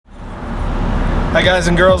Hi guys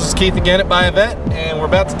and girls, it's Keith again at Buy a Vet, and we're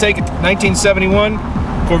about to take a 1971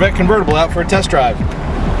 Corvette Convertible out for a test drive.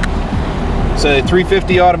 It's a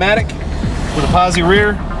 350 automatic with a posi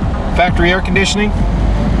rear, factory air conditioning,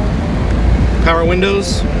 power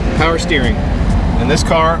windows, power steering. And this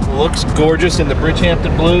car looks gorgeous in the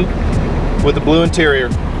Bridgehampton Blue with the blue interior.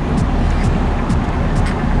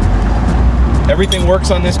 Everything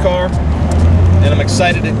works on this car, and I'm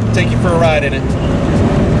excited to take you for a ride in it.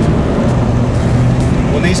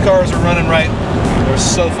 When these cars are running right, they're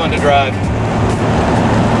so fun to drive.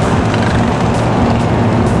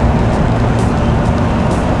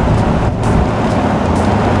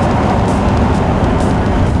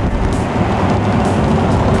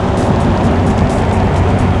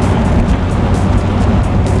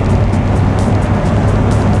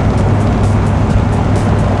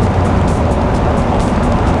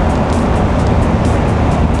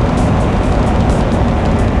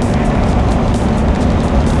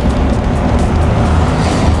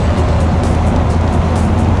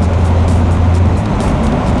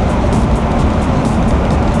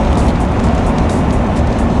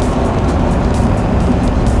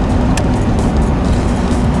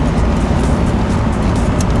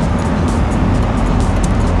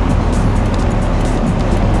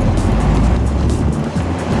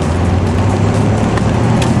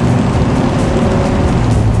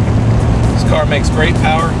 Car makes great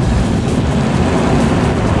power.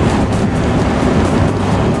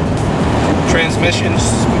 Transmission,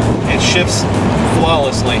 it shifts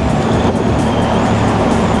flawlessly.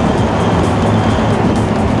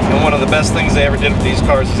 And one of the best things they ever did with these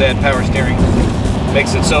cars is add power steering.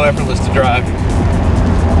 Makes it so effortless to drive.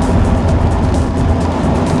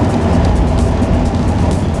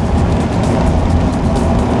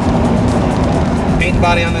 Paint and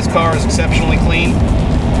body on this car is exceptionally clean.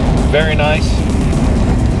 Very nice.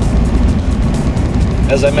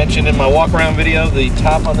 As I mentioned in my walk around video, the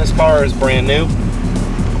top on this car is brand new.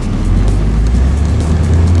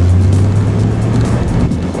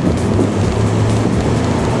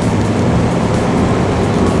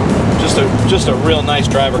 Just a real nice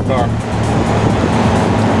driver car.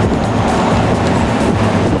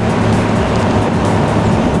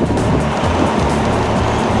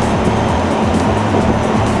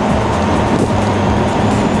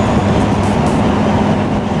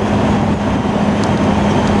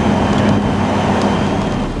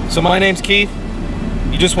 So my name's Keith.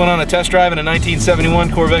 You just went on a test drive in a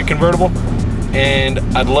 1971 Corvette Convertible, and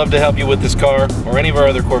I'd love to help you with this car or any of our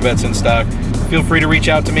other Corvettes in stock. Feel free to reach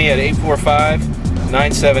out to me at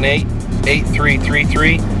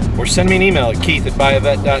 845-978-8333 or send me an email at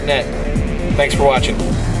keith@buyavet.net. Thanks for watching.